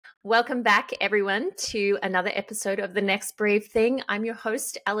Welcome back, everyone, to another episode of The Next Brave Thing. I'm your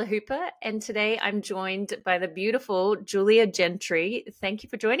host, Ella Hooper, and today I'm joined by the beautiful Julia Gentry. Thank you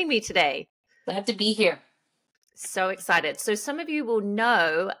for joining me today. Glad to be here. So excited. So some of you will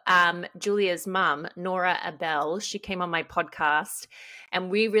know Julia's mum, Nora Abel. She came on my podcast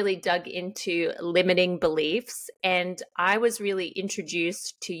and we really dug into limiting beliefs. And I was really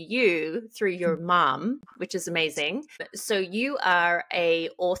introduced to you through your mum, which is amazing. So you are an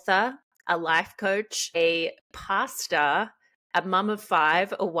author, a life coach, a pastor, a mum of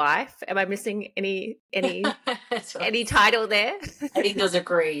 5, a wife. Am I missing any title there? I think those are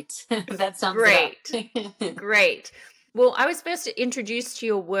great. That sounds great. Great. Well, I was first introduced to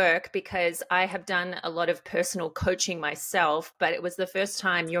your work because I have done a lot of personal coaching myself, but it was the first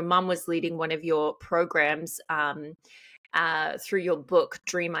time your mum was leading one of your programs through your book,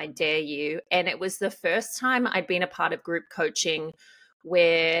 Dream, I Dare You. And it was the first time I'd been a part of group coaching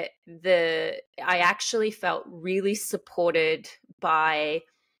where I actually felt really supported by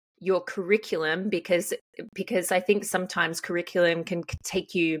your curriculum because I think sometimes curriculum can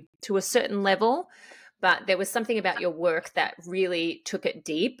take you to a certain level, but there was something about your work that really took it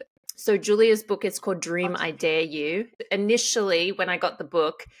deep. So Julia's book is called Dream, I Dare You. Initially, when I got the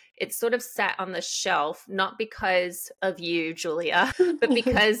book, it sort of sat on the shelf, not because of you, Julia, but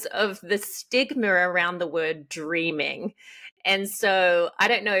because of the stigma around the word dreaming. And so I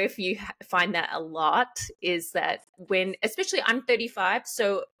don't know if you find that a lot, is that especially I'm 35,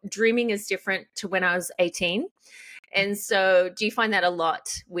 so dreaming is different to when I was 18. And so do you find that a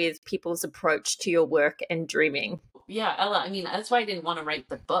lot with people's approach to your work and dreaming? Yeah, Ella, I mean, that's why I didn't want to write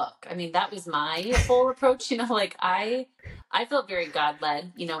the book. I mean, that was my whole approach, like I felt very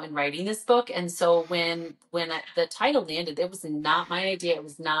God-led, in writing this book. And so when the title landed, it was not my idea. That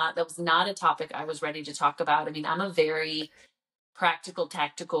was not a topic I was ready to talk about. I mean, I'm a very practical,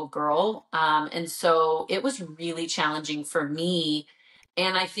 tactical girl. And so it was really challenging for me.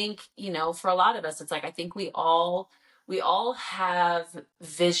 And I think, for a lot of us, it's like, I think we all have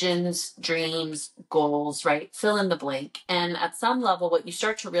visions, dreams, goals, right? Fill in the blank. And at some level, what you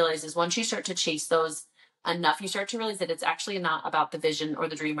start to realize is once you start to chase those enough, you start to realize that it's actually not about the vision or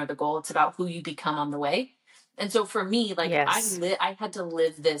the dream or the goal. It's about who you become on the way. And so for me, like yes. I had to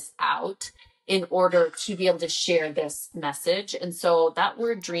live this out in order to be able to share this message. And so that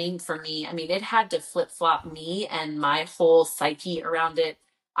word dream for me, I mean, it had to flip-flop me and my whole psyche around it.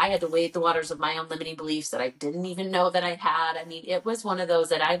 I had to wade the waters of my own limiting beliefs that I didn't even know that I had. I mean, it was one of those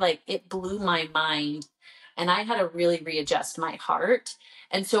that it blew my mind and I had to really readjust my heart.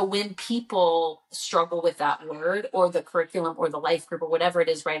 And so when people struggle with that word or the curriculum or the life group or whatever it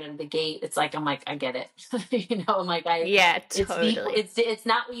is right out of the gate, it's like, I'm like, I get it. I'm like, yeah, totally. It's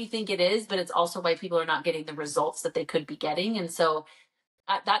not what you think it is, but it's also why people are not getting the results that they could be getting. And so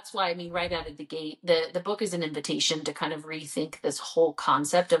that's why, I mean, right out of the gate, the book is an invitation to kind of rethink this whole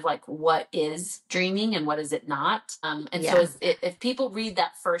concept of like, what is dreaming and what is it not? So if people read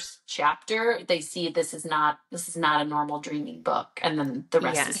that first chapter, they see this is not a normal dreaming book. And then the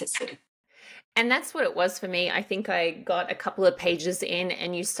rest is history. And that's what it was for me. I think I got a couple of pages in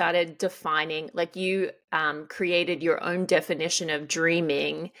and you started defining, like you created your own definition of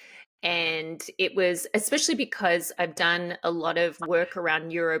dreaming. And it was especially because I've done a lot of work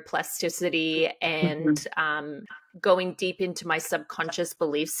around neuroplasticity and going deep into my subconscious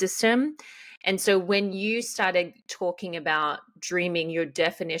belief system. And so when you started talking about dreaming, your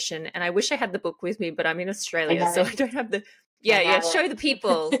definition, and I wish I had the book with me, but I'm in Australia, so I don't have the, show the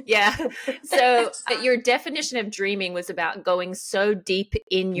people. Yeah. So your definition of dreaming was about going so deep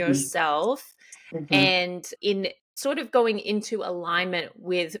in yourself and in sort of going into alignment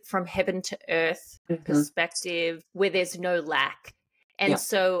with from heaven to earth perspective where there's no lack. And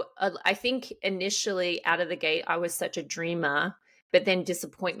so I think initially out of the gate, I was such a dreamer, but then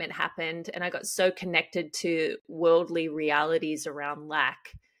disappointment happened and I got so connected to worldly realities around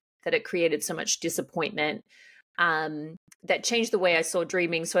lack that it created so much disappointment that changed the way I saw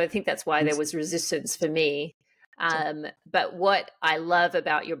dreaming. So I think that's why there was resistance for me. But what I love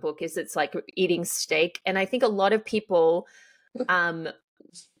about your book is it's like eating steak. And I think a lot of people,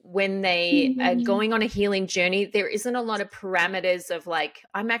 when they are going on a healing journey, there isn't a lot of parameters of like,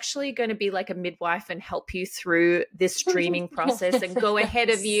 I'm actually going to be like a midwife and help you through this dreaming process and go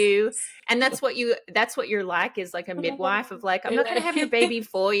ahead of you. And that's what you're like, is like a midwife of like, I'm not going to have your baby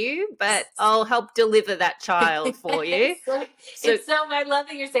for you, but I'll help deliver that child for you. I love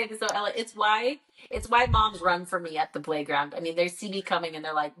that you're saying this. So Ella, it's why It's why moms run for me at the playground. I mean, they see me coming and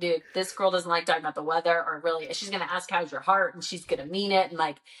they're like, dude, this girl doesn't like talking about the weather, or really, she's going to ask, how's your heart? And she's going to mean it. And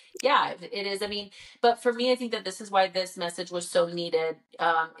like, yeah, it is. I mean, but for me, I think that this is why this message was so needed,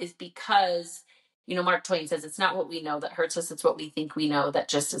 is because, you know, Mark Twain says, it's not what we know that hurts us, it's what we think we know that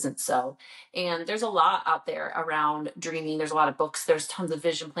just isn't so. And there's a lot out there around dreaming. There's a lot of books. There's tons of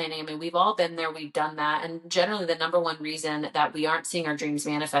vision planning. I mean, we've all been there. We've done that. And generally, the number one reason that we aren't seeing our dreams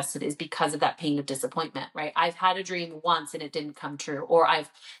manifested is because of that pain of disappointment, right? I've had a dream once and it didn't come true. Or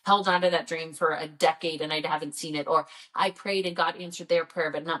I've held on to that dream for a decade and I haven't seen it. Or I prayed and God answered their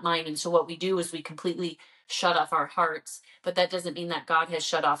prayer, but not mine. And so what we do is we completely shut off our hearts, but that doesn't mean that God has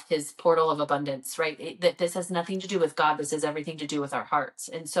shut off his portal of abundance, right? That this has nothing to do with God. This has everything to do with our hearts.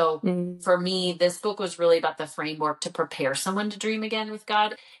 And so for me, this book was really about the framework to prepare someone to dream again with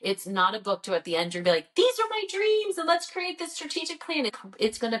God. It's not a book to at the end you're be like, these are my dreams and let's create this strategic plan.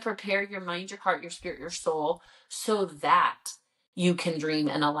 It's going to prepare your mind, your heart, your spirit, your soul, so that you can dream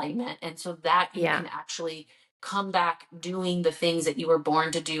in alignment, and so that you can actually come back doing the things that you were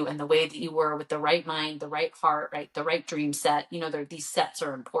born to do and the way that you were, with the right mind, the right heart, right, the right dream set. You know, these sets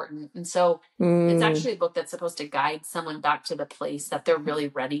are important. And so it's actually a book that's supposed to guide someone back to the place that they're really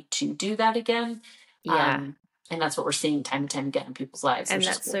ready to do that again. And that's what we're seeing time and time again in people's lives. And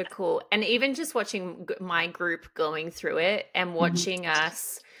that's so cool. And even just watching my group going through it and watching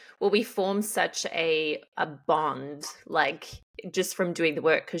us, well, we form such a bond, like just from doing the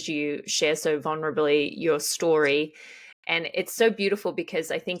work, because you share so vulnerably your story. And it's so beautiful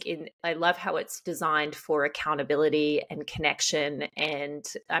because I think I love how it's designed for accountability and connection. And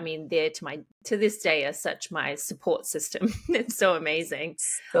I mean, they're to this day are such my support system. It's so amazing.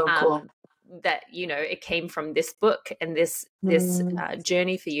 So cool. That, you know, it came from this book and this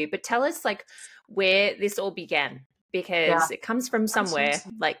journey for you. But tell us like where this all began, because it comes from somewhere,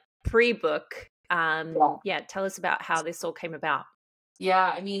 like pre-book. Tell us about how this all came about.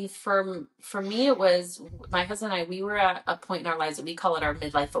 Yeah, I mean, for me, it was my husband and I, we were at a point in our lives that we call it our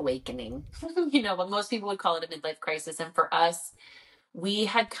midlife awakening. You know, what most people would call it a midlife crisis. And for us, we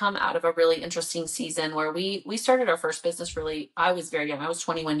had come out of a really interesting season where we started our first business. Really, I was very young. I was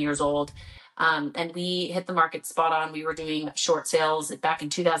 21 years old. And we hit the market spot on. We were doing short sales back in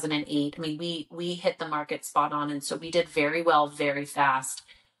 2008. I mean, we hit the market spot on. And so we did very well, very fast,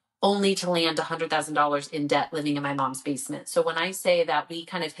 only to land $100,000 in debt living in my mom's basement. So when I say that we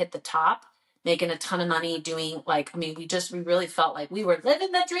kind of hit the top, making a ton of money doing like, I mean, we really felt like we were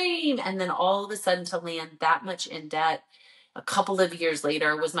living the dream. And then all of a sudden to land that much in debt a couple of years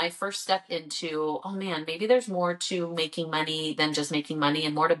later was my first step into, oh man, maybe there's more to making money than just making money,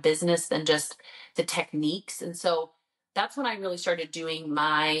 and more to business than just the techniques. And so that's when I really started doing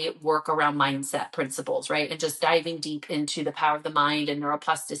my work around mindset principles, right? And just diving deep into the power of the mind and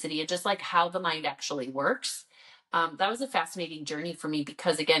neuroplasticity and just like how the mind actually works. That was a fascinating journey for me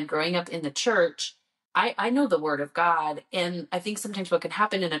because, again, growing up in the church, I know the word of God. And I think sometimes what can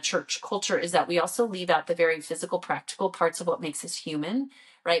happen in a church culture is that we also leave out the very physical, practical parts of what makes us human,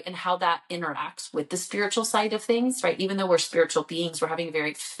 right? And how that interacts with the spiritual side of things, right? Even though we're spiritual beings, we're having a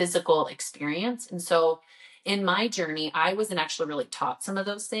very physical experience. And so in my journey, I wasn't actually really taught some of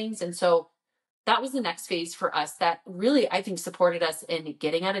those things. And so that was the next phase for us that really, I think, supported us in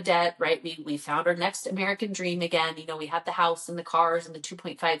getting out of debt, right? We found our next American dream again. You know, we had the house and the cars and the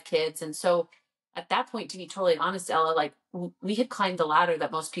 2.5 kids. And so at that point, to be totally honest, Ella, like we had climbed the ladder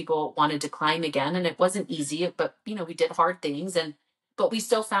that most people wanted to climb again. And it wasn't easy, but, you know, we did hard things. But we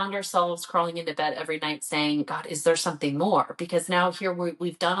still found ourselves crawling into bed every night saying, God, is there something more? Because now here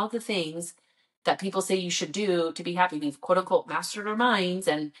we've done all the things that people say you should do to be happy. We've quote unquote mastered our minds,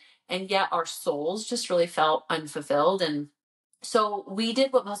 and yet our souls just really felt unfulfilled. And so we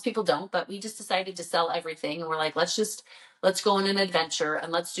did what most people don't, but we just decided to sell everything. And we're like, let's go on an adventure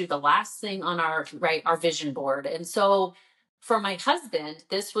and let's do the last thing on our vision board. And so for my husband,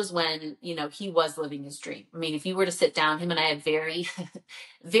 this was when, you know, he was living his dream. I mean, if you were to sit down, him and I had very,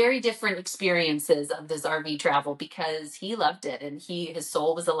 very different experiences of this RV travel because he loved it and his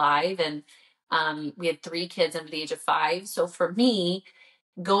soul was alive. And we had 3 kids under the age of 5. So for me,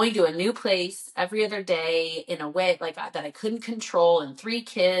 going to a new place every other day in a way like that I couldn't control, and 3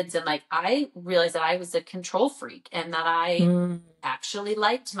 kids, and like I realized that I was a control freak and that I actually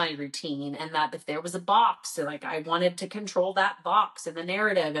liked my routine, and that if there was a box, so like I wanted to control that box and the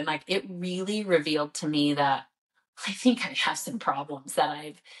narrative, and like it really revealed to me that I think I have some problems that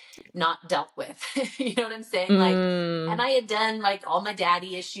I've not dealt with. You know what I'm saying? Like, and I had done like all my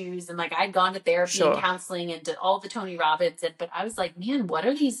daddy issues, and like I'd gone to therapy and counseling and did all the Tony Robbins, but I was like, man, what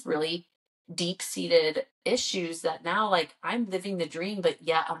are these really deep seated issues that now like I'm living the dream, but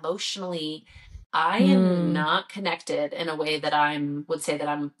yet emotionally I am Mm. not connected in a way that would say that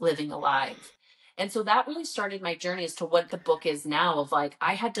I'm living alive. And so that really started my journey as to what the book is now, of like,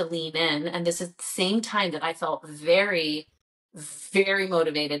 I had to lean in. And this is the same time that I felt very, very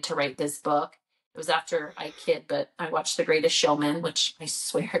motivated to write this book. It was after I kid, but I watched The Greatest Showman, which I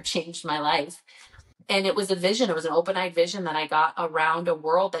swear changed my life. And it was a vision, it was an open-eyed vision that I got around a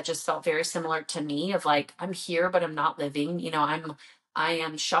world that just felt very similar to me, of like, I'm here but I'm not living. I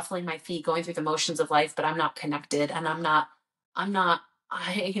am shuffling my feet, going through the motions of life, but I'm not connected. And I'm not I'm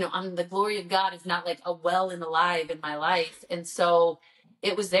the glory of God is not like a well and alive in my life. And so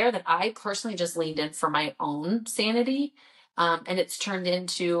it was there that I personally just leaned in for my own sanity. And it's turned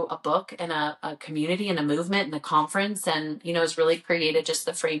into a book and a community and a movement and a conference, and has really created just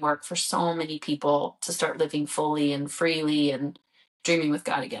the framework for so many people to start living fully and freely and dreaming with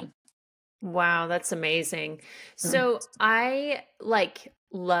God again. Wow, that's amazing. Mm-hmm. So I like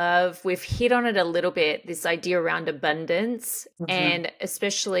love, we've hit on it a little bit, this idea around abundance. Mm-hmm. And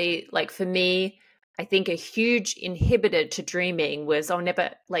especially like for me, I think a huge inhibitor to dreaming was I'll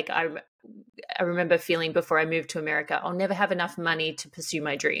never like I remember feeling before I moved to America, I'll never have enough money to pursue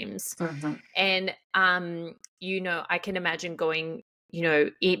my dreams. Mm-hmm. And I can imagine going,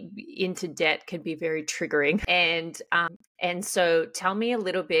 into debt can be very triggering. And so tell me a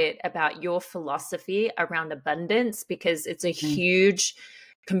little bit about your philosophy around abundance, because it's a huge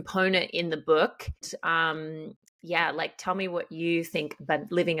component in the book. Yeah, like tell me what you think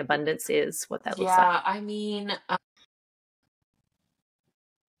living abundance is, what that looks like. Yeah, I mean,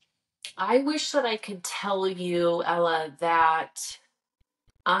 I wish that I could tell you, Ella, that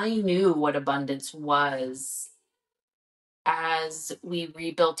I knew what abundance was as we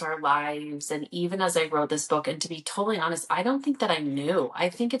rebuilt our lives, and even as I wrote this book. And to be totally honest, I don't think that I knew. I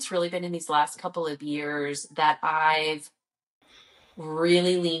think it's really been in these last couple of years that I've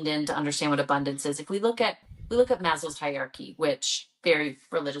really leaned in to understand what abundance is. If we look at Maslow's hierarchy, which very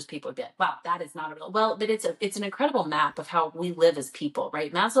religious people would be like, wow, that is not a real, well, but it's an incredible map of how we live as people,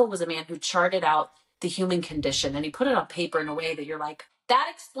 right? Maslow was a man who charted out the human condition, and he put it on paper in a way that you're like,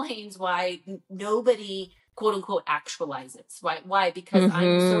 that explains why nobody quote unquote actualizes. Why? Because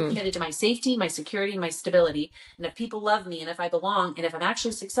I'm so Mm-hmm. committed to my safety, my security, and my stability. And if people love me, and if I belong, and if I'm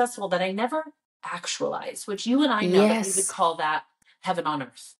actually successful, that I never actualize, which you and I know that we would Yes. call that heaven on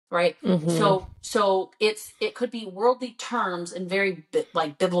earth, right? Mm-hmm. So it could be worldly terms in very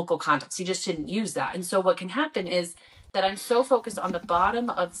like biblical context. He just didn't use that. And so what can happen is that I'm so focused on the bottom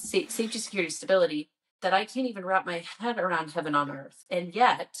of safety, security, stability, that I can't even wrap my head around heaven on earth. And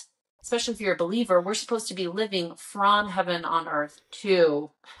yet, especially if you're a believer, we're supposed to be living from heaven on earth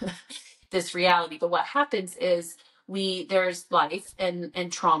to this reality. But what happens is there's life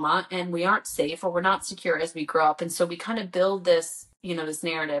and trauma, and we aren't safe, or we're not secure as we grow up. And so we kind of build this, this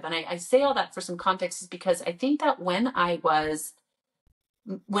narrative. And I say all that for some context is because I think that when I was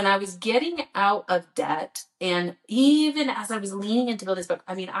getting out of debt, and even as I was leaning into build this book,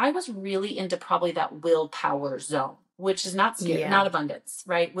 I mean, I was really into probably that willpower zone, which is not scary, Yeah. not abundance,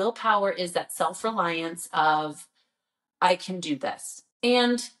 right? Willpower is that self-reliance of, I can do this.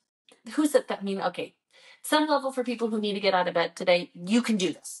 And who's it that, I mean, okay, some level for people who need to get out of bed today, you can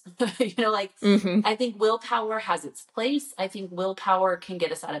do this. Like, Mm-hmm. I think willpower has its place. I think willpower can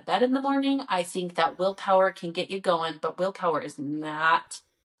get us out of bed in the morning. I think that willpower can get you going, but willpower is not,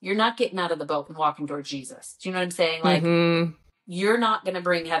 you're not getting out of the boat and walking towards Jesus. Do you know what I'm saying? Like, Mm-hmm. you're not going to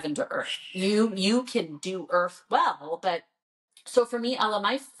bring heaven to earth. You can do earth well, but so for me, Ella,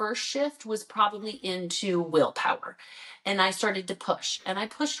 my first shift was probably into willpower, and I started to push, and I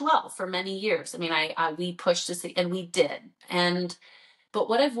pushed well for many years. I mean, we pushed to see, and we did. And but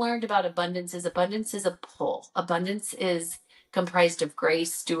what I've learned about abundance is a pull. Abundance is comprised of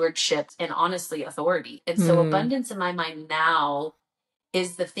grace, stewardship, and honestly, authority. And so Mm. abundance in my mind now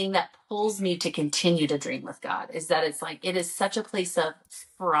is the thing that pulls me to continue to dream with God, is that it's like, it is such a place of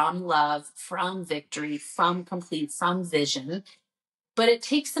from love, from victory, from complete, from vision, but it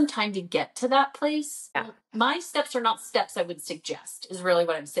takes some time to get to that place. Yeah. My steps are not steps I would suggest, is really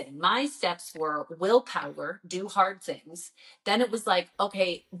what I'm saying. My steps were willpower, do hard things. Then it was like,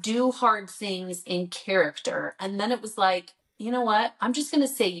 okay, do hard things in character. And then it was like, you know what? I'm just going to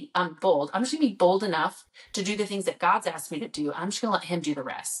say I'm bold. I'm just going to be bold enough to do the things that God's asked me to do. I'm just going to let him do the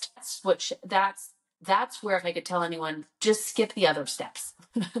rest. That's where, if I could tell anyone, just skip the other steps.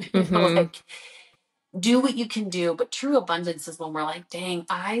 Mm-hmm. Like, do what you can do. But true abundance is when we're like, dang,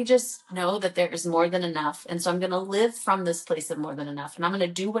 I just know that there is more than enough. And so I'm going to live from this place of more than enough. And I'm going to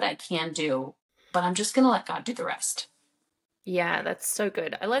do what I can do, but I'm just going to let God do the rest. Yeah, that's so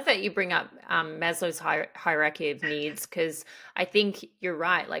good. I love that you bring up Maslow's hierarchy of needs, because I think you're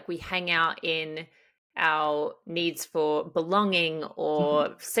right. Like, we hang out in our needs for belonging Mhm.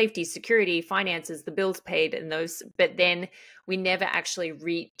 or safety, security, finances, the bills paid, and those, but then we never actually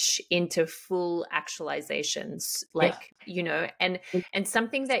reach into full actualizations. Yeah. Like, and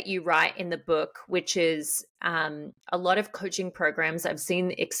something that you write in the book, which is a lot of coaching programs I've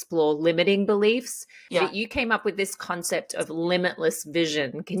seen explore limiting beliefs, Yeah. but you came up with this concept of limitless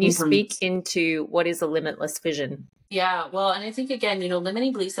vision. Can you Mhm. speak into what is a limitless vision? Yeah, well, and I think again,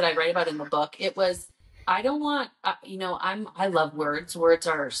 limiting beliefs that I write about in the book, it was, I don't want, I love words. Words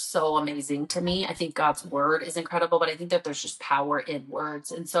are so amazing to me. I think God's word is incredible, but I think that there's just power in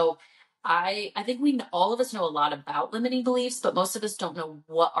words. And so I think all of us know a lot about limiting beliefs, but most of us don't know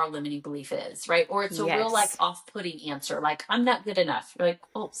what our limiting belief is, right? Or it's a real like Yes. off-putting answer, like I'm not good enough. You're like,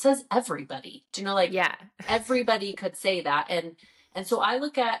 well, it says everybody. Do you know, like Yeah. everybody could say that. And so I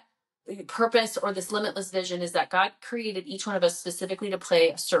look at purpose, or this limitless vision, is that God created each one of us specifically to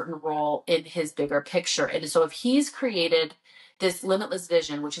play a certain role in his bigger picture. And so if he's created this limitless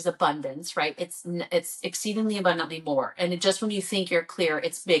vision, which is abundance, right? It's exceedingly abundantly more. And just when you think you're clear,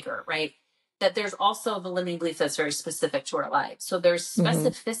 it's bigger, right? That there's also the limiting belief that's very specific to our lives. So there's Hmm.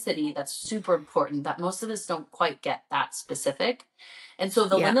 specificity that's super important that most of us don't quite get that specific. And so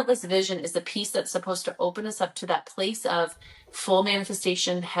the Yeah. limitless vision is the piece that's supposed to open us up to that place of full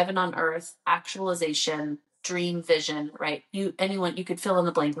manifestation, heaven on earth, actualization, dream, vision, right? You could fill in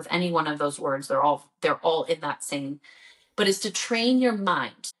the blank with any one of those words. They're all in that same. But it's to train your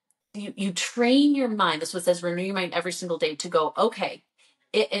mind. You train your mind. That's what it says, renew your mind every single day to go, okay.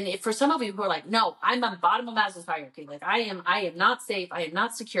 And if for some of you who are like, no, I'm on the bottom of Maslow's hierarchy, like I am not safe, I am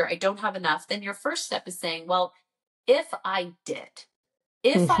not secure, I don't have enough, then your first step is saying, well, if I did,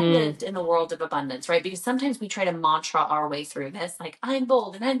 if I Hmm. lived in a world of abundance, right? Because sometimes we try to mantra our way through this, like I'm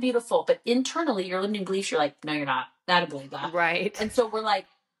bold and I'm beautiful, but internally your limiting beliefs, you're like, no, you're not. I don't believe that. Right. And so we're like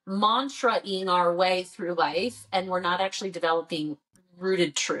mantra-ing our way through life, and we're not actually developing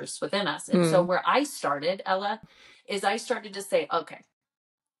rooted truths within us. And so Mm. where I started, Ella, is I started to say, okay,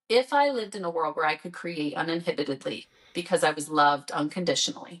 if I lived in a world where I could create uninhibitedly because I was loved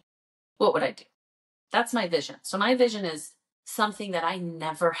unconditionally, what would I do? That's my vision. So my vision is something that I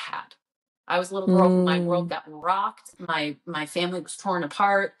never had. I was a little girl who, my world Mm. got rocked. My family was torn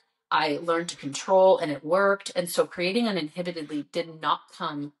apart. I learned to control and it worked. And so creating uninhibitedly did not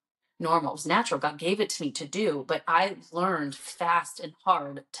come normal. It was natural. God gave it to me to do, but I learned fast and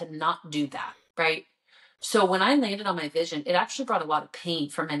hard to not do that. Right. So when I landed on my vision, it actually brought a lot of pain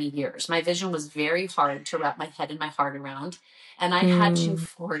for many years. My vision was very hard to wrap my head and my heart around. And I had to, Mm.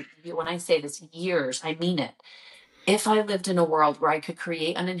 for when I say this, years, I mean it. If I lived in a world where I could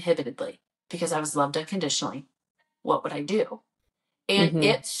create uninhibitedly because I was loved unconditionally, what would I do? And Hmm.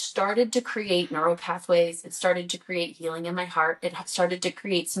 it started to create neural pathways. It started to create healing in my heart. It started to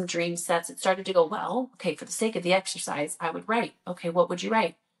create some dream sets. It started to go, well, okay, for the sake of the exercise, I would write. Okay, what would you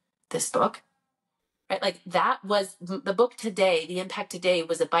write? This book, right? Like that was the book today. The impact today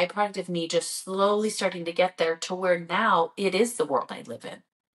was a byproduct of me just slowly starting to get there to where now it is the world I live in.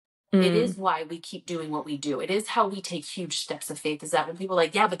 It Mm. is why we keep doing what we do. It is how we take huge steps of faith. Is that when people are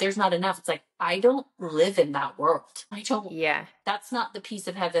like, yeah, but there's not enough. It's like, I don't live in that world. I don't, Yeah. that's not the piece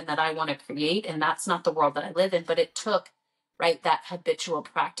of heaven that I want to create. And that's not the world that I live in. But it took, right, that habitual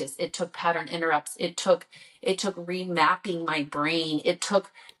practice. It took pattern interrupts. It took remapping my brain. It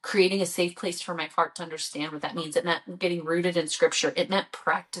took creating a safe place for my heart to understand what that means. It meant getting rooted in scripture. It meant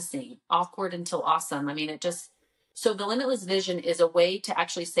practicing awkward until awesome. I mean, so the limitless vision is a way to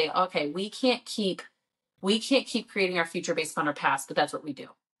actually say, okay, we can't keep creating our future based on our past, but that's what we do.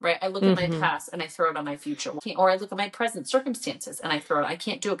 Right. I look at my Hmm. past and I throw it on my future. Or I look at my present circumstances and I throw it. I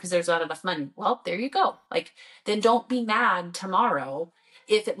can't do it because there's not enough money. Well, there you go. Like, then don't be mad tomorrow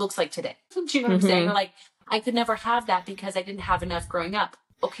if it looks like today. Do you know what I'm saying? Or Hmm. like, I could never have that because I didn't have enough growing up.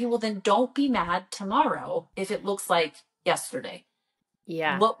 Okay, well, then don't be mad tomorrow if it looks like yesterday.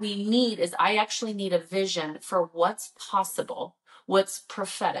 Yeah. What we need is, I actually need a vision for what's possible, what's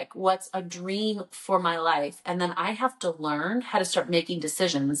prophetic, what's a dream for my life. And then I have to learn how to start making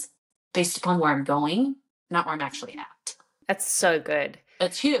decisions based upon where I'm going, not where I'm actually at. That's so good.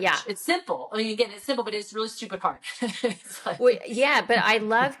 It's Yeah. huge. It's simple. I mean, again, it's simple, but it's really stupid hard. It's Well, like, yeah, but I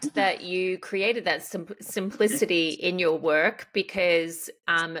loved that you created that simplicity in your work, because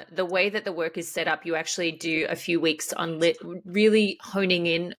the way that the work is set up, you actually do a few weeks on really honing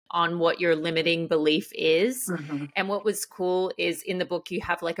in on what your limiting belief is. mhm, And what was cool is in the book, you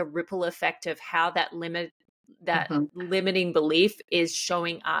have like a ripple effect of how that mhm. limiting belief is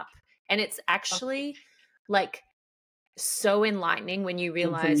showing up. And it's actually like so enlightening when you Mm-hmm.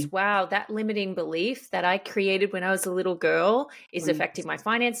 realize, wow, that limiting belief that I created when I was a little girl is Mm-hmm. affecting my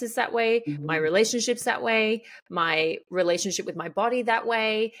finances that way, my Mm-hmm. relationships that way, my relationship with my body that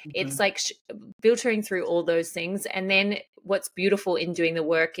way. Mm-hmm. It's like filtering through all those things. And then what's beautiful in doing the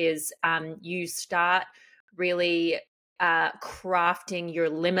work is you start really crafting your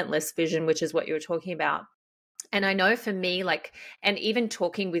limitless vision, which is what you were talking about. And I know for me, like, and even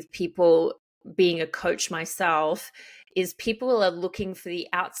talking with people, being a coach myself, is people are looking for the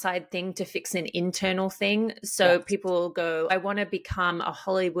outside thing to fix an internal thing. So Yes. people will go, I want to become a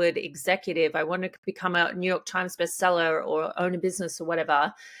Hollywood executive. I want to become a New York Times bestseller or own a business or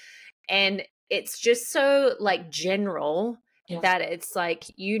whatever. And it's just so like general Yeah. that it's like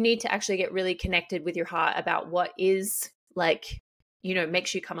you need to actually get really connected with your heart about what is like,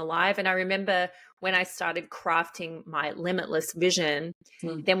 makes you come alive. And I remember when I started crafting my limitless vision,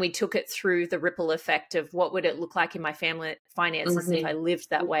 then we took it through the ripple effect of what would it look like in my family finances if I Mm-hmm. lived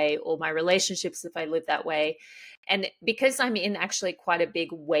that way, or my relationships if I lived that way. And because I'm in actually quite a big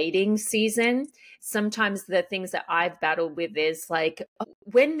waiting season, sometimes the things that I've battled with is like, oh,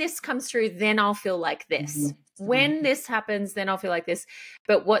 when this comes through, then I'll feel like this. When this happens, then I'll feel like this.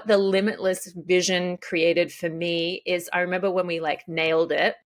 But what the limitless vision created for me is, I remember when we like nailed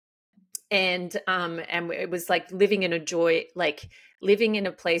it, and it was like living in a joy, like living in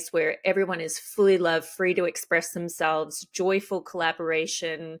a place where everyone is fully loved, free to express themselves, joyful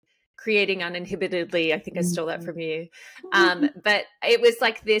collaboration, creating uninhibitedly. I think I stole that from you. But it was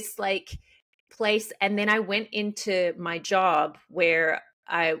like this like place. And then I went into my job where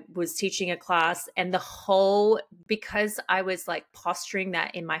I was teaching a class, and the whole, because I was like posturing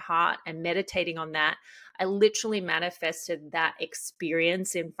that in my heart and meditating on that, I literally manifested that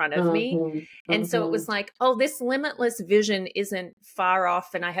experience in front of me. Mm-hmm. And so it Mm-hmm. was like, oh, this limitless vision isn't far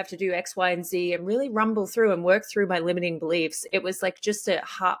off, and I have to do X, Y, and Z and really rumble through and work through my limiting beliefs. It was like just a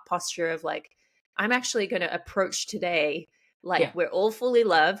heart posture of like, I'm actually going to approach today like Yeah. we're all fully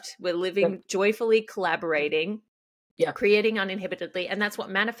loved, we're Yep. living joyfully, collaborating, Yeah. creating uninhibitedly. And that's what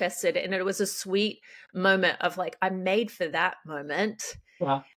manifested. And it was a sweet moment of like, I'm made for that moment.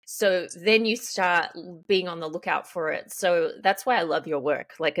 Yeah. So then you start being on the lookout for it. So that's why I love your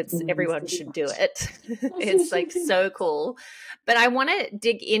work. Like, it's everyone should do it. It's like so cool. But I want to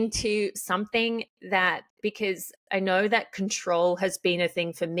dig into something that, because I know that control has been a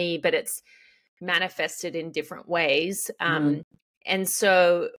thing for me, but it's manifested in different ways. Mm-hmm. And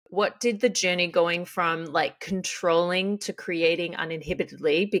so, what did the journey going from like controlling to creating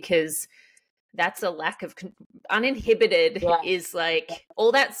uninhibitedly? Because that's a lack of uninhibited Yeah. is like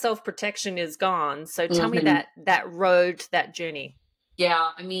all that self protection is gone. So tell me Mm-hmm. that road, that journey.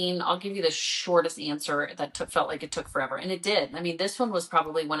 Yeah, I mean, I'll give you the shortest answer that felt like it took forever, and it did. I mean, this one was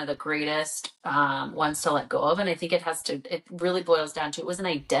probably one of the greatest ones to let go of, and I think it really boils down to, it was an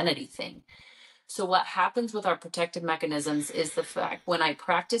identity thing. So what happens with our protective mechanisms is the fact when I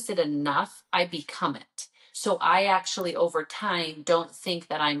practice it enough, I become it. So I actually over time don't think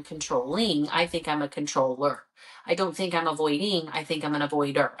that I'm controlling. I think I'm a controller. I don't think I'm avoiding. I think I'm an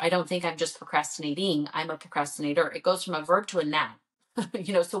avoider. I don't think I'm just procrastinating. I'm a procrastinator. It goes from a verb to a noun.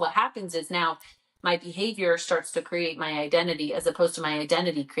 So what happens is now my behavior starts to create my identity as opposed to my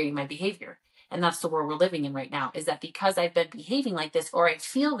identity creating my behavior. And that's the world we're living in right now, is that because I've been behaving like this or I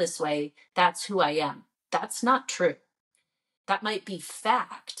feel this way, that's who I am. That's not true. That might be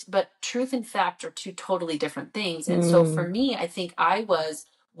fact, but truth and fact are two totally different things. And so for me, I think I was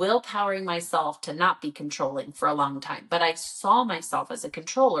willpowering myself to not be controlling for a long time, but I saw myself as a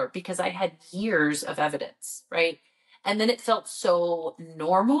controller because I had years of evidence, right? And then it felt so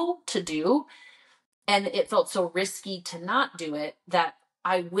normal to do, and it felt so risky to not do it, that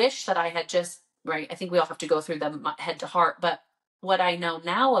I wish that I had just, right, I think we all have to go through them head to heart, but what I know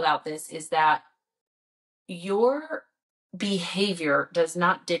now about this is that your behavior does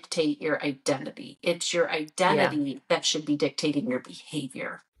not dictate your identity. It's your Yeah. identity that should be dictating your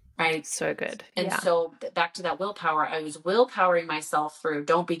behavior, right? So good. And Yeah. so back to that willpower, I was willpowering myself through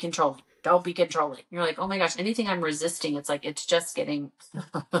don't be controlling. Don't be controlling. You're like, oh my gosh, anything I'm resisting, it's like, it's just getting,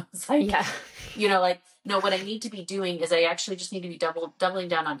 it's like, Yeah. like, no, what I need to be doing is I actually just need to be doubling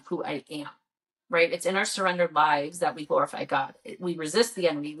down on who I am, right? It's in our surrendered lives that we glorify God. We resist the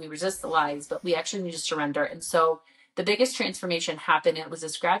enemy, we resist the lies, but we actually need to surrender. And so the biggest transformation happened. It was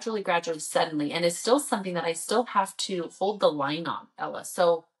this gradually, suddenly, and it's still something that I still have to hold the line on, Ella.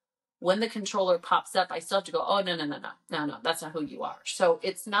 So when the controller pops up, I still have to go, oh, no, that's not who you are. So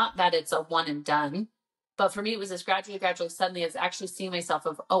it's not that it's a one and done. But for me, it was this gradually, suddenly, is actually seeing myself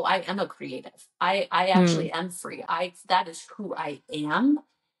of, oh, I am a creative. I actually am free. That is who I am.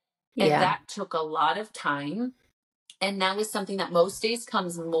 And Yeah. that took a lot of time. And now is something that most days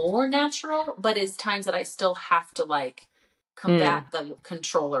comes more natural, but is times that I still have to like combat Mm. the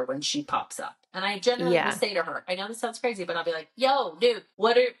controller when she pops up. And I generally will Yeah. say to her, I know this sounds crazy, but I'll be like, yo, dude,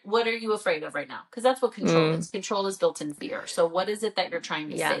 what are you afraid of right now? Because that's what control Mm. is. Control is built in fear. So what is it that you're trying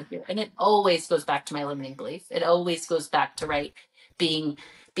to Yeah. say here? And it always goes back to my limiting belief. It always goes back to being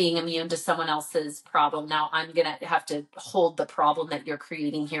immune to someone else's problem. Now I'm going to have to hold the problem that you're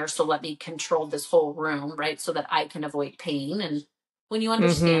creating here. So let me control this whole room, right? So that I can avoid pain. And when you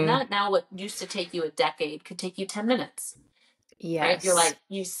understand Mm-hmm. that, now what used to take you a decade could take you 10 minutes, right? You're Yes. like,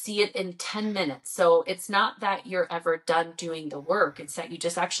 you see it in 10 minutes. So it's not that you're ever done doing the work. It's that you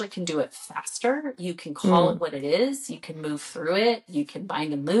just actually can do it faster. You can call it Mm. what it is. You can move through it. You can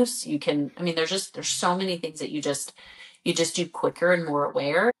bind and loose. You can, I mean, there's so many things that you just do quicker and more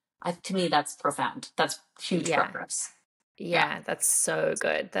aware. To me, that's profound. That's huge Yeah. progress. Yeah. Yeah, that's so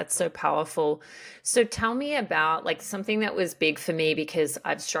good. That's so powerful. So tell me about like something that was big for me because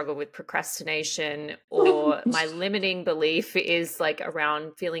I've struggled with procrastination, or my limiting belief is like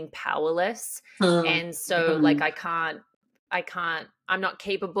around feeling powerless. And so like Mhm. I'm not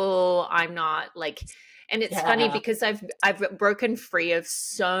capable. I'm not like, and it's funny Yeah. because I've broken free of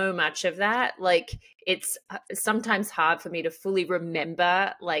so much of that. Like it's sometimes hard for me to fully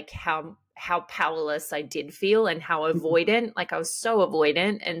remember like how powerless I did feel and how avoidant, like I was so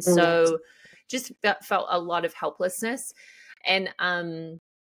avoidant, and so just felt a lot of helplessness. And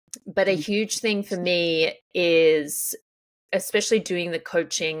but a huge thing for me is especially doing the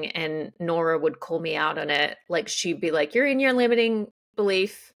coaching, and Nora would call me out on it. Like she'd be like, "You're in your limiting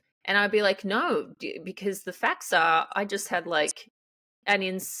belief." And I'd be like, "No, because the facts are I just had like an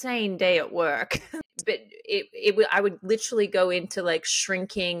insane day at work." But I would literally go into like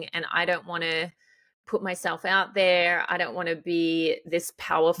shrinking, and I don't want to put myself out there. I don't want to be this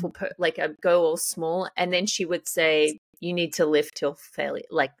powerful, like a go all small. And then she would say, "You need to lift till failure,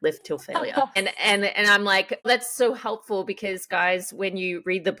 like lift till failure." And I'm like, that's so helpful because guys, when you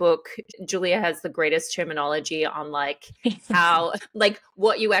read the book, Julia has the greatest terminology on like how, like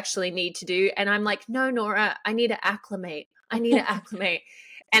what you actually need to do. And I'm like, no, Nora, I need to acclimate. I need to acclimate.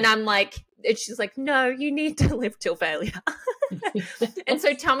 And I'm like, and she's like, no, you need to live till failure. And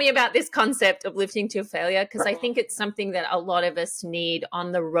so tell me about this concept of lifting till failure, because I think it's something that a lot of us need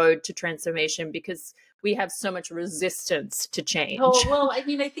on the road to transformation because we have so much resistance to Oh, change. well, I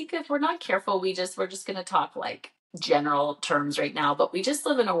mean, I think if we're not careful, we're just going to talk like general terms right now, but we just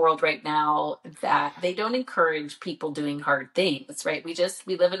live in a world right now that they don't encourage people doing hard things, right? We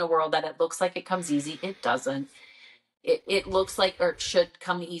live in a world that it looks like it comes easy. It doesn't. It looks like, or it should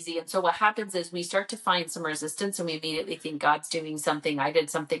come easy. And so what happens is we start to find some resistance and we immediately think God's doing something, I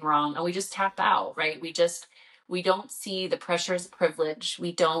did something wrong, and we just tap out, right? We don't see the pressure as a privilege.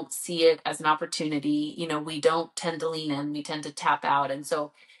 We don't see it as an opportunity. We don't tend to lean in, we tend to tap out. And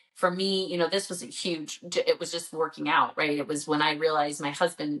so for me, this was a huge, it was just working out, right? It was when I realized my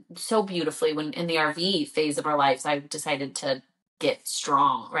husband so beautifully, when in the RV phase of our lives, I decided to get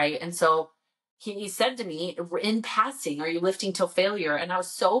strong, right? And so he said to me in passing, "Are you lifting till failure?" And I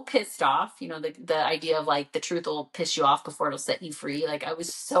was so pissed off. The idea of like the truth will piss you off before it'll set you free. Like I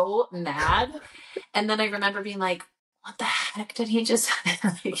was so mad. And then I remember being like, what the heck did he just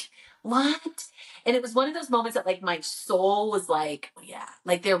like, what? And it was one of those moments that like my soul was like, oh, yeah.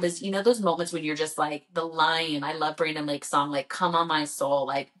 Like there was, those moments when you're just like the lion. I love Brandon Lake's song, like, come on my soul,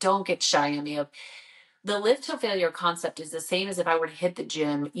 like, don't get shy on me. The lift to failure concept is the same as if I were to hit the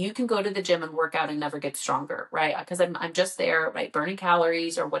gym. You can go to the gym and work out and never get stronger, right? Because I'm just there, right, burning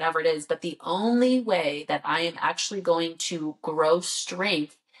calories or whatever it is. But the only way that I am actually going to grow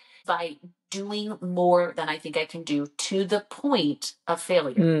strength by doing more than I think I can do to the point of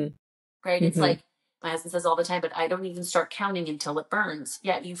failure, Mm. right? It's Hmm. like my husband says all the time, but I don't even start counting until it burns.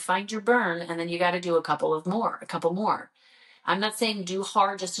 Yeah, you find your burn and then you got to do a couple more. I'm not saying do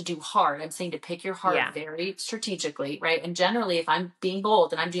hard just to do hard. I'm saying to pick your hard Yeah. very strategically, right? And generally, if I'm being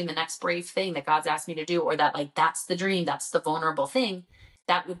bold and I'm doing the next brave thing that God's asked me to do, or that like that's the dream, that's the vulnerable thing,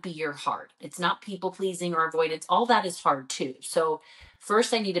 that would be your hard. It's not people pleasing or avoidance. All that is hard too. So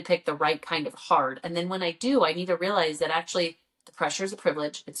first, I need to pick the right kind of hard, and then when I do, I need to realize that actually the pressure is a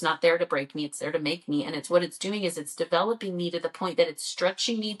privilege. It's not there to break me. It's there to make me, and it's what it's doing is it's developing me to the point that it's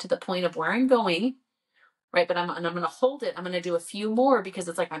stretching me to the point of where I'm going, right? But I'm going to hold it. I'm going to do a few more because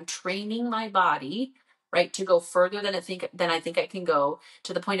it's like I'm training my body, right, to go further than I think I can go,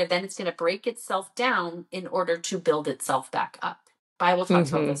 to the point of then it's going to break itself down in order to build itself back up. Bible talks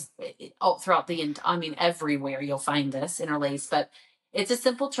about Hmm. this all throughout I mean, everywhere you'll find this interlaced, but it's a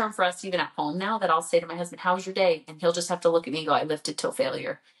simple term for us even at home now that I'll say to my husband, "How's your day?" And he'll just have to look at me and go, "I lifted till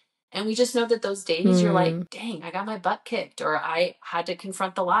failure." And we just know that those days you're like, dang, I got my butt kicked, or I had to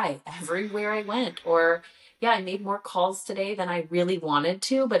confront the lie everywhere I went, or yeah, I made more calls today than I really wanted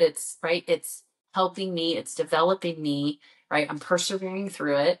to, but it's right. It's helping me. It's developing me, right? I'm persevering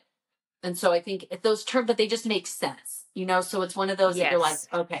through it. And so I think those terms, but they just make sense, so it's one of those that you're like, Yes.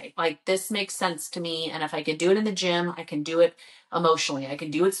 okay, like this makes sense to me. And if I can do it in the gym, I can do it emotionally. I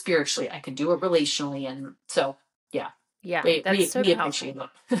can do it spiritually. I can do it relationally. And so, yeah, Yeah, we, that's we, so we appreciate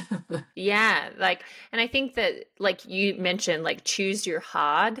powerful. it. Yeah, and I think that, like you mentioned, like choose your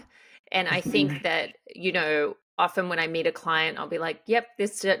hard. And I think that, often when I meet a client, I'll be like, yep,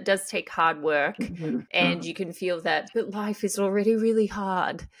 this does take hard work. And you can feel that, but life is already really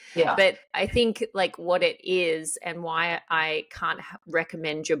hard. Yeah. But I think like what it is and why I can't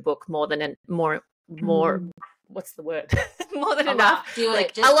recommend your book more than more, what's the word? More than A enough. lot. Do Like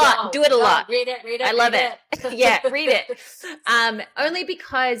it. Just a lot. Do it a go. lot. Read it. I love read it. Yeah, read it. Only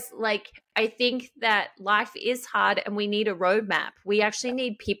because like I think that life is hard and we need a roadmap. We actually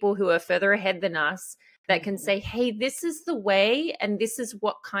need people who are further ahead than us that can say, hey, this is the way and this is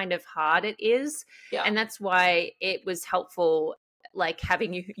what kind of hard it is. Yeah. And that's why it was helpful, like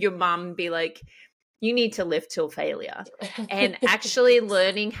having your mom be like, you need to live till failure, and actually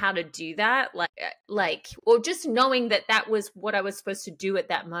learning how to do that, or just knowing that that was what I was supposed to do at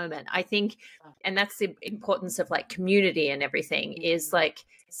that moment. I think, and that's the importance of like community and everything, is like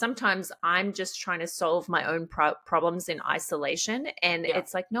sometimes I'm just trying to solve my own problems in isolation, and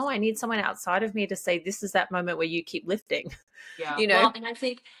it's like, no, I need someone outside of me to say, this is that moment where you keep lifting. Yeah. Well, and I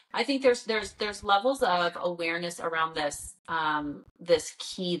think there's levels of awareness around this this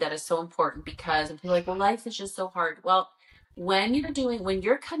key that is so important, because people are like, well, life is just so hard. Well, when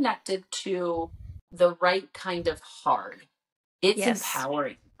you're connected to the right kind of hard, it's Yes.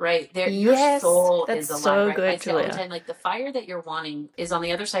 empowering, right? Your Yes, soul that's is alive, so right? I good, say all the Julia. time, like the fire that you're wanting is on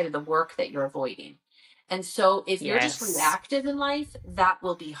the other side of the work that you're avoiding. And so if you're just Yes. reactive in life, that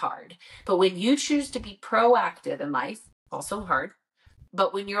will be hard. But when you choose to be proactive in life, also hard.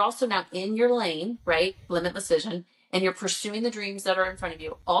 But when you're also now in your lane, right? Limitless vision, and you're pursuing the dreams that are in front of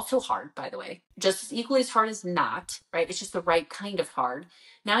you, also hard, by the way, just as equally as hard as not, right? It's just the right kind of hard.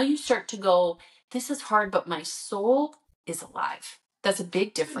 Now you start to go, this is hard, but my soul is alive. That's a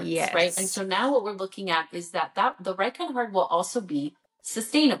big difference, right? And Yes. so now what we're looking at is that the right kind of hard will also be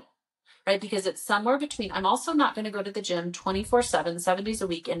sustainable, right? Because it's somewhere between, I'm also not going to go to the gym 24/7, 7 days a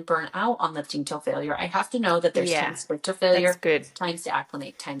week and burn out on lifting till failure. I have to know that there's times to lift to That's failure, good. times to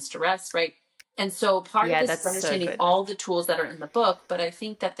acclimate, times to rest, right? And so part of Yeah, this is that's so understanding good. all the tools that are in the book. But I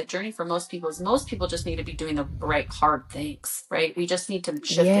think that the journey for most people is most people just need to be doing the right hard things, right? We just need to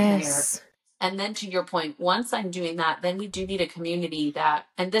shift in there. Yes. And then to your point, once I'm doing that, then we do need a community that,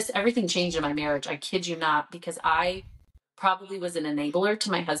 and this, everything changed in my marriage. I kid you not, because I probably was an enabler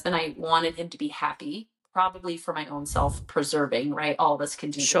to my husband. I wanted him to be happy, probably for my own self preserving, right? All of us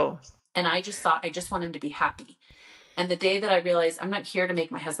can do Sure. that. And I just thought, I just want him to be happy. And the day that I realized I'm not here to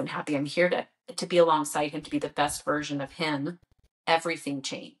make my husband happy, I'm here to be alongside him, to be the best version of him, everything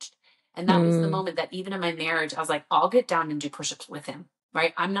changed. And that was the moment that even in my marriage, I was like, I'll get down and do push-ups with him,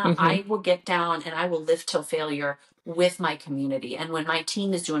 right? I will get down and I will lift till failure with my community. And when my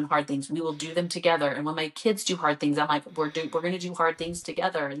team is doing hard things, we will do them together. And when my kids do hard things, I'm like, we're going to do hard things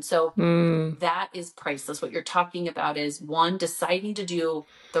together. And so that is priceless. What you're talking about is, one, deciding to do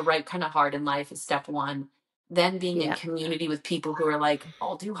the right kind of hard in life is step one. Then being in community with people who are like,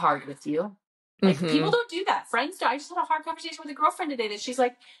 I'll do hard with you. Like people don't do that. Friends do. I just had a hard conversation with a girlfriend today that she's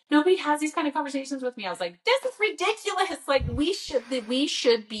like, nobody has these kind of conversations with me. I was like, this is ridiculous. Like we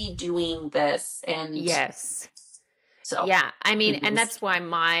should be doing this. And yes. So yeah, I mean, and that's why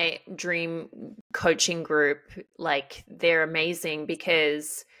my dream coaching group, like, they're amazing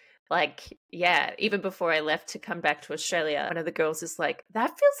because, like, yeah, even before I left to come back to Australia, one of the girls is like, that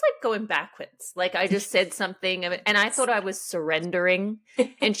feels like going backwards. Like, I just said something and I thought I was surrendering.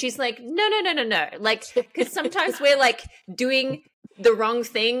 And she's like, no. Like, because sometimes we're like doing the wrong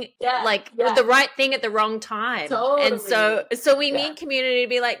thing, the right thing at the wrong time. Totally. And so we need community to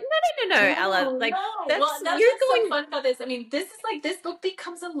be like, no, Ella, like, that's so fun about this. I mean, this book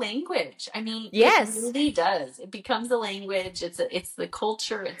becomes a language. I mean, yes, it really does. It becomes a language. It's the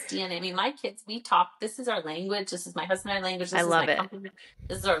culture. It's DNA. I mean, my kids, we talk. This is our language. This is my husband and I language. This I love it. Company.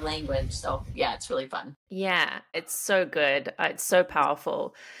 This is our language. So yeah, it's really fun. Yeah, it's so good. It's so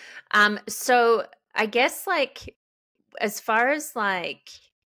powerful. So I guess, like, as far as like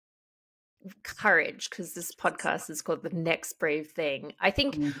courage, because this podcast is called The Next Brave Thing, I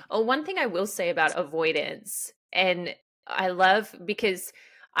think one thing I will say about avoidance, and I love, because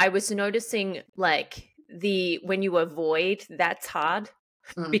I was noticing, like, when you avoid, that's hard.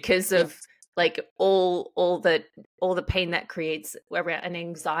 because Yeah. of like all the pain that creates and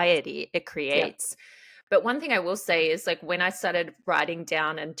anxiety it Yeah. creates. But one thing I will say is like when I started writing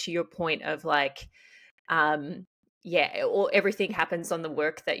down, and to your point of like um yeah, or everything happens on the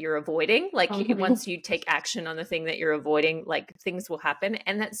work that you're avoiding, like once you take action on the thing that you're avoiding, like things will happen.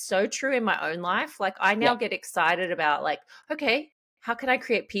 And that's so true in my own life. Like I Yeah. now get excited about like, okay, how can I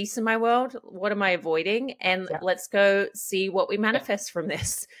create peace in my world? What am I avoiding? And Yeah. let's go see what we Yeah. manifest from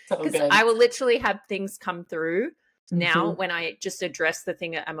this. So Because good. I will literally have things come through now Mhm. when I just address the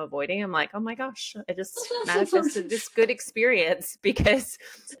thing that I'm avoiding. I'm like, oh my gosh, I just manifested this good experience because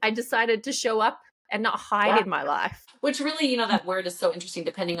I decided to show up and not hide Yeah. in my life. Which really, that word is so interesting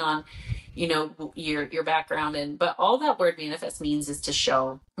depending on, your background. But all that word manifest means is to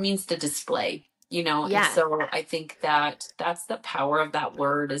show, means to display, and Yeah. so I think that that's the power of that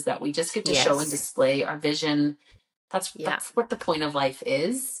word, is that we just get to show and Yes. display our vision. That's Yeah. what the point of life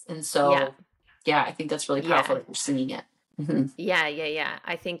is. And Yeah. so, yeah, I think that's really powerful Yeah. that you're seeing it. Mm-hmm. Yeah.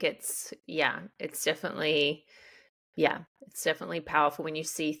 I think it's definitely, yeah, it's definitely powerful when you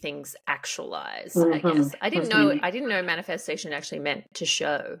see things actualize, I Mm-hmm. guess. I didn't know Mm-hmm. manifestation actually meant to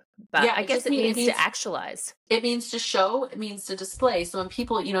show, but Yeah, I it guess just it means means to actualize. it means to show, it means to display. So when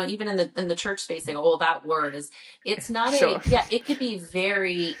people, even in the church space, they go, "Oh, that word is." It's not Sure. yeah. It could be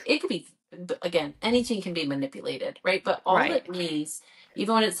again, anything can be manipulated, right? But all Right. it means,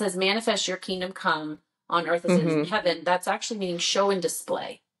 even when it says "manifest your kingdom come on earth as it is in Mm-hmm. heaven," that's actually meaning show and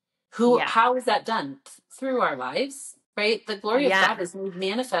display. Yeah. How is that done? Through our lives, right? The glory of Yeah. God is made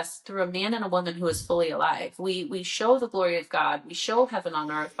manifest through a man and a woman who is fully alive. We show the glory of God. We show heaven on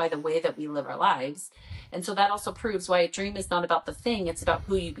earth by the way that we live our lives. And so that also proves why a dream is not about the thing, it's about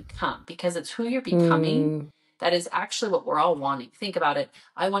who you become, because it's who you're becoming Mm, that is actually what we're all wanting. Think about it.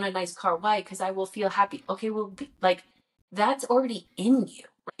 I want a nice car. Why? Because I will feel happy. Okay, well, like that's already in you.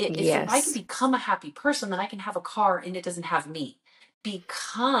 If I can yes. become a happy person, then I can have a car and it doesn't have me.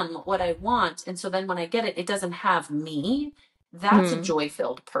 Become what I want. And so then when I get it, it doesn't have me. That's a Mm,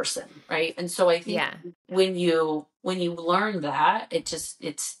 joy-filled person, right? And so I think yeah. when you learn that,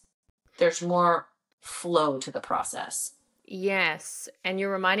 there's more flow to the process. Yes. And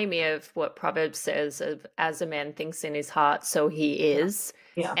you're reminding me of what Proverbs says of as a man thinks in his heart, so he Yeah. is.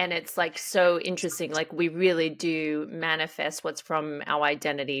 Yeah. And it's like so interesting. Like we really do manifest what's from our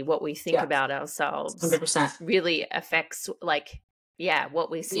identity, what we think Yeah. about ourselves 100%. really affects like, yeah, what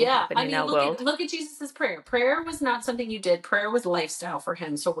we see Yeah, happen I in mean, our look at world. Jesus's prayer. Prayer was not something you did. Prayer was lifestyle for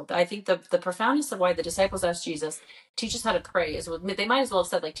him. So I think the profoundness of why the disciples asked Jesus, "Teach us how to pray," is they might as well have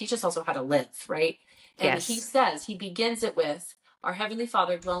said like, "Teach us also how to live," right? And Yes. he begins it with our heavenly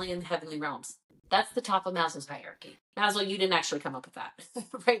Father dwelling in the heavenly realms. That's the top of Maslow's hierarchy. Maslow, you didn't actually come up with that,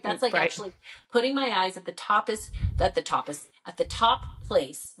 right? That's like Right. actually putting my eyes at the top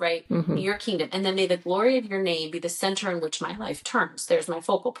place, right? Mm-hmm. Your kingdom. And then may the glory of your name be the center in which my life turns. There's my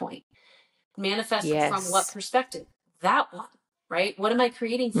focal point. Manifest from what Yes. perspective? That one, right? What am I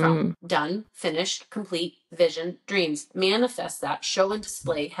creating from? Mm, Done, finished, complete, vision, dreams. Manifest that, show and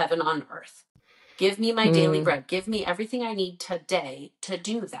display heaven on earth. Give me my daily mm, bread. Give me everything I need today to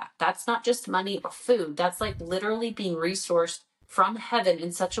do that. That's not just money or food. That's like literally being resourced from heaven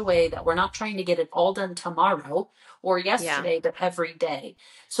in such a way that we're not trying to get it all done tomorrow or yeah. yesterday, but every day.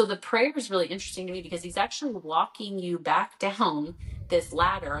 So the prayer is really interesting to me because he's actually walking you back down this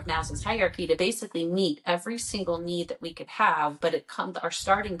ladder of Maslow's hierarchy to basically meet every single need that we could have, but our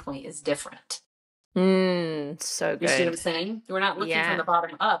starting point is different. So You see what I'm good. saying? We're not looking from Yeah. the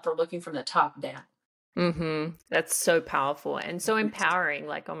bottom up, we're looking from the top down. Mm-hmm. That's so powerful and so empowering.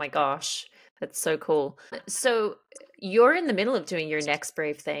 Like, oh my gosh, that's so cool. So you're in the middle of doing your next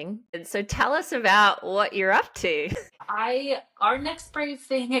brave thing. And so tell us about what you're up to. Our next brave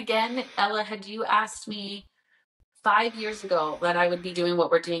thing again, Ella, had you asked me 5 years ago that I would be doing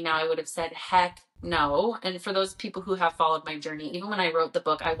what we're doing now, I would have said, heck no. And for those people who have followed my journey, even when I wrote the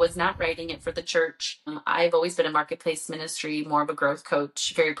book, I was not writing it for the church. I've always been a marketplace ministry, more of a growth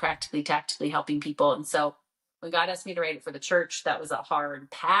coach, very practically, tactically helping people. And so when God asked me to write it for the church, that was a hard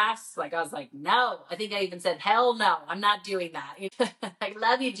pass. Like, I was like, no. I think I even said, hell no, I'm not doing that. I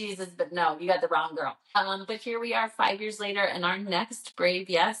love you, Jesus, but no, you got the wrong girl. But here we are 5 years later, and our next brave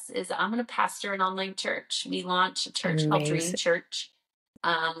yes is I'm going to pastor an online church. We launched a church called Dream Amazing. Church.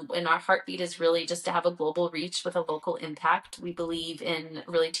 And our heartbeat is really just to have a global reach with a local impact. We believe in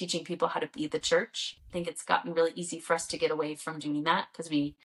really teaching people how to be the church. I think it's gotten really easy for us to get away from doing that because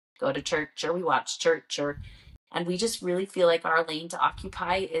we go to church or we watch church and we just really feel like our lane to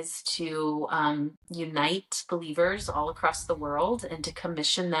occupy is to unite believers all across the world and to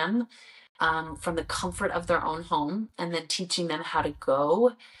commission them from the comfort of their own home, and then teaching them how to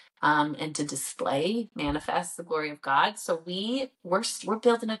go and to display, manifest the glory of God. So we're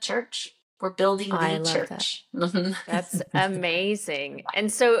building a church. We're building I the love that. church. That's amazing.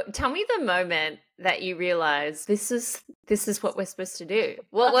 And so tell me the moment that you realized this is what we're supposed to do.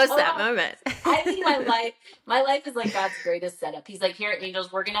 What was that moment? I think my life is like God's greatest setup. He's like, here,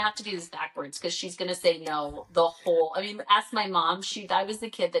 angels, we're gonna have to do this backwards because she's gonna say no the whole. I mean, ask my mom. I was the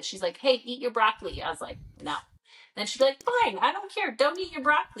kid that she's like, hey, eat your broccoli. I was like, no. Then she'd be like, fine, I don't care. Don't eat your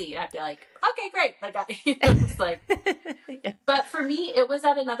broccoli. And I'd be like, okay, great. Like, it's like, Yeah. but for me, it was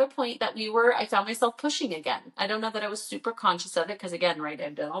at another point that I found myself pushing again. I don't know that I was super conscious of it because, again, right,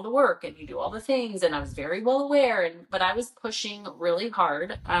 I've done all the work and you do all the things and I was very well aware. But I was pushing really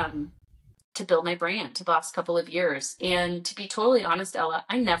hard to build my brand the last couple of years. And to be totally honest, Ella,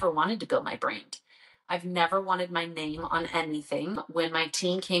 I never wanted to build my brand. I've never wanted my name on anything. When my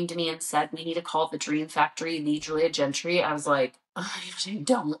team came to me and said, we need to call the Dream Factory the Julia Gentry, I was like, I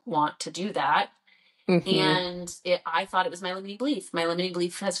don't want to do that. Mm-hmm. And I thought it was my limiting belief. My limiting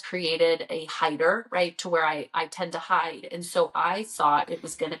belief has created a hider, right, to where I tend to hide. And so I thought it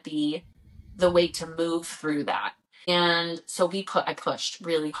was going to be the way to move through that. And so I pushed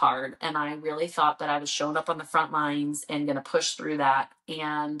really hard, and I really thought that I was showing up on the front lines and going to push through that.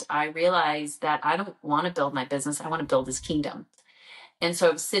 And I realized that I don't want to build my business. I want to build his kingdom. And so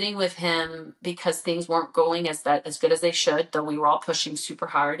I was sitting with him because things weren't going as good as they should, though we were all pushing super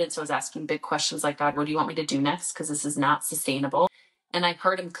hard. And so I was asking big questions like, God, what do you want me to do next? Because this is not sustainable. And I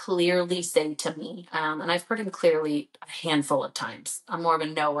heard him clearly say to me, and I've heard him clearly a handful of times. I'm more of a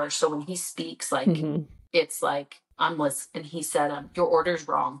knower. So when he speaks, like, it's like, I'm listening. And he said, your order's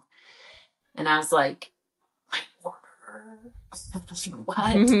wrong. And I was like, my order?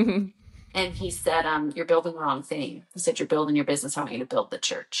 What? And he said, you're building the wrong thing. He said, you're building your business. I want you to build the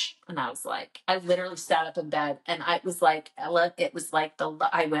church. And I was like, I literally sat up in bed and I was like, Ella, it was like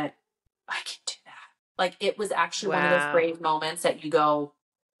I went, I can do that. Like, it was actually one of those brave moments that you go,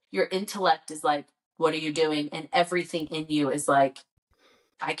 your intellect is like, what are you doing? And everything in you is like,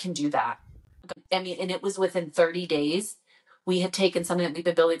 I can do that. I mean, and it was within 30 days. We had taken something that we've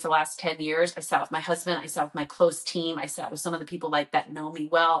been building for the last 10 years. I sat with my husband. I sat with my close team. I sat with some of the people like that know me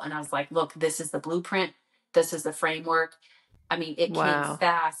well. And I was like, look, this is the blueprint. This is the framework. I mean, it came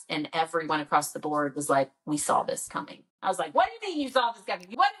fast, and everyone across the board was like, we saw this coming. I was like, what do you mean you saw this coming?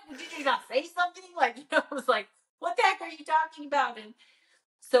 What, did you not say something? Like, I was like, what the heck are you talking about? And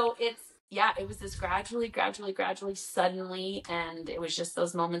so it was this gradually, suddenly. And it was just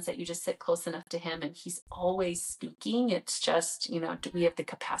those moments that you just sit close enough to him and he's always speaking. It's just, do we have the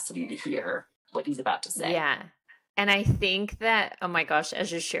capacity to hear what he's about to say? Yeah. And I think that, oh my gosh,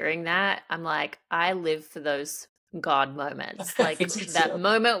 as you're sharing that, I'm like, I live for those God moments, like that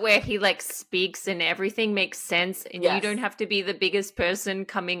moment where he like speaks and everything makes sense, and you don't have to be the biggest person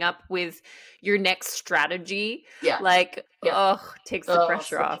coming up with your next strategy. Takes the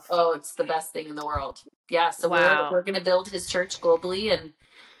pressure off. It's the best thing in the world. So we're going to build his church globally, and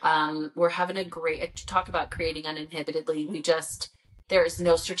we're having a great talk about creating uninhibitedly. There is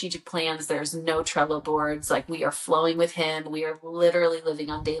no strategic plans. There's no Trello boards. Like, we are flowing with him. We are literally living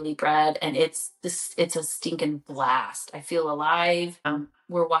on daily bread. And it's a stinking blast. I feel alive.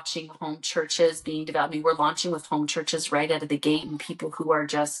 We're watching home churches being developed. I mean, we're launching with home churches right out of the gate, and people who are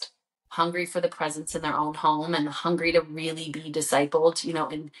just hungry for the presence in their own home and hungry to really be discipled,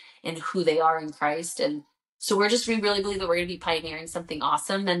 in who they are in Christ. And so we really believe that we're going to be pioneering something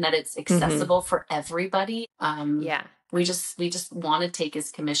awesome, and that it's accessible for everybody. We just want to take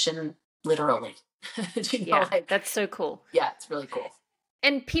his commission literally. That's so cool. Yeah, it's really cool.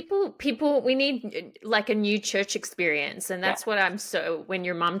 And people, we need like a new church experience. And that's what when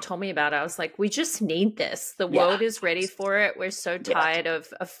your mom told me about it, I was like, we just need this. The world is ready for it. We're so tired of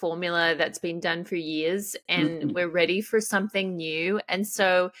a formula that's been done for years, and we're ready for something new. And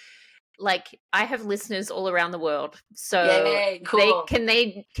so, like, I have listeners all around the world, so cool.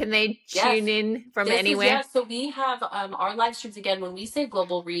 they tune in from anywhere. So we have our live streams. Again, when we say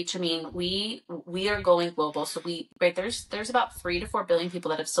global reach, I mean we are going global. So there's about 3 to 4 billion people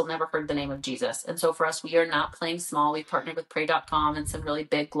that have still never heard the name of Jesus, and so for us, we are not playing small. We partnered with Pray.com and some really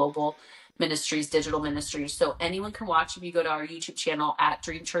big global ministries, digital ministries. So anyone can watch if you go to our YouTube channel at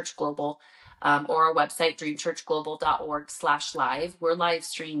Dream Church Global. Or our website, dreamchurchglobal.org/live. We're live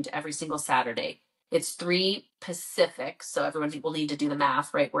streamed every single Saturday. It's 3 Pacific, so everyone will need to do the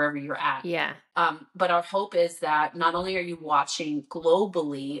math, right, wherever you're at. Yeah. But our hope is that not only are you watching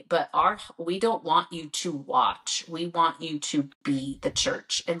globally, but we don't want you to watch. We want you to be the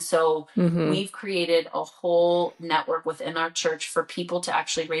church. And so we've created a whole network within our church for people to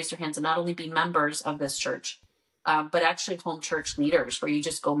actually raise their hands and not only be members of this church, but actually home church leaders, where you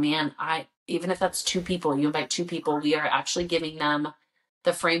just go, man, even if that's 2 people, you invite 2 people, we are actually giving them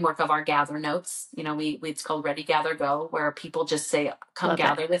the framework of our gather notes. It's called Ready, Gather, Go, where people just say, come Love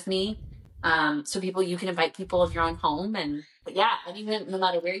gather it. with me. So you can invite people of your own home, but yeah, even no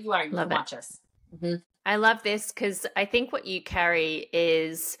matter where you are, you Love can it. watch us. Mm-hmm. I love this because I think what you carry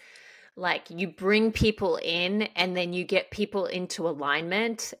is like you bring people in and then you get people into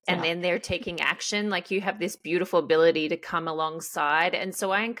alignment and then they're taking action. Like you have this beautiful ability to come alongside. And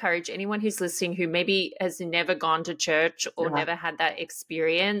so I encourage anyone who's listening who maybe has never gone to church or never had that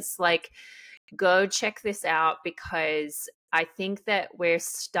experience, like go check this out, because I think that we're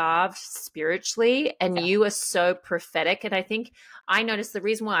starved spiritually and you are so prophetic. And I think I noticed the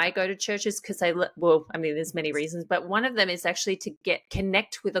reason why I go to church is because there's many reasons, but one of them is actually to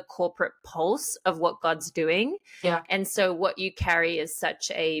connect with a corporate pulse of what God's doing. Yeah. And so what you carry is such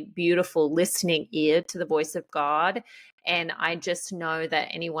a beautiful listening ear to the voice of God. And I just know that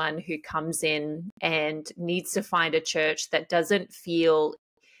anyone who comes in and needs to find a church that doesn't feel,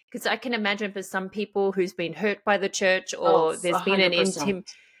 because I can imagine for some people who's been hurt by the church, or there's been 100%.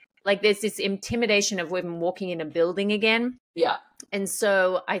 there's this intimidation of even walking in a building again. Yeah. And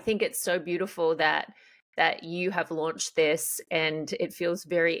so I think it's so beautiful that you have launched this, and it feels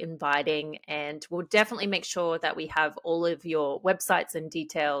very inviting, and we'll definitely make sure that we have all of your websites and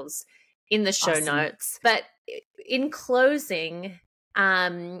details in the show notes. But in closing,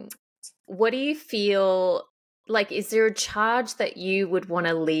 what do you feel like, is there a charge that you would want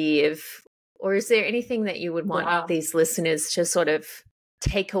to leave, or is there anything that you would want these listeners to sort of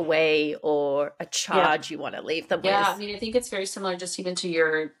take away, or a charge you want to leave them with? I mean, I think it's very similar just even to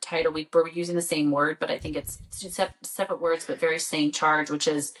your title. We're using the same word, but I think it's separate words, but very same charge, which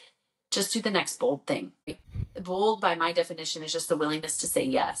is just do the next bold thing. Bold, by my definition, is just the willingness to say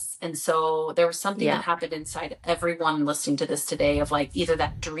yes. And so there was something that happened inside everyone listening to this today of like either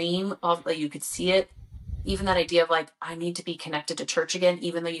that dream of like you could see it, even that idea of like, I need to be connected to church again,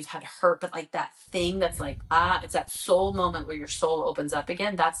 even though you've had hurt, but like that thing that's like, it's that soul moment where your soul opens up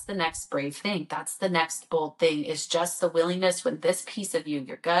again. That's the next brave thing. That's the next bold thing, is just the willingness when this piece of you,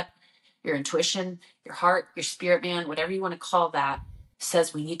 your gut, your intuition, your heart, your spirit man, whatever you want to call that,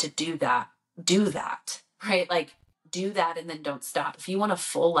 says we need to do that, right? Like do that and then don't stop. If you want a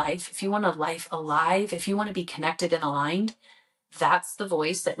full life, if you want a life alive, if you want to be connected and aligned, that's the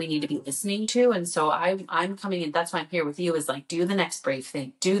voice that we need to be listening to. And so I'm coming in. That's why I'm here with you, is like, do the next brave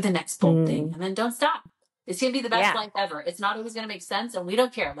thing, do the next bold thing, and then don't stop. It's going to be the best life ever. It's not always going to make sense. And we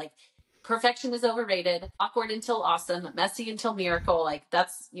don't care. Like perfection is overrated, awkward until awesome, messy until miracle. Like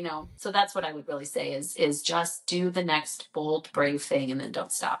that's, so that's what I would really say is just do the next bold, brave thing and then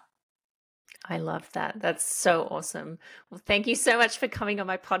don't stop. I love that. That's so awesome. Well, thank you so much for coming on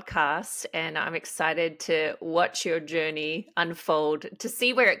my podcast. And I'm excited to watch your journey unfold, to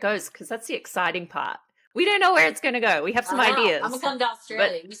see where it goes, because that's the exciting part. We don't know where it's going to go. We have some ideas. I'm going to come to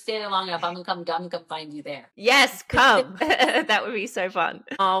Australia. We stay there long enough. I'm going to come find you there. Yes, come. That would be so fun.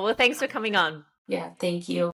 Oh, well, thanks for coming on. Yeah, thank you.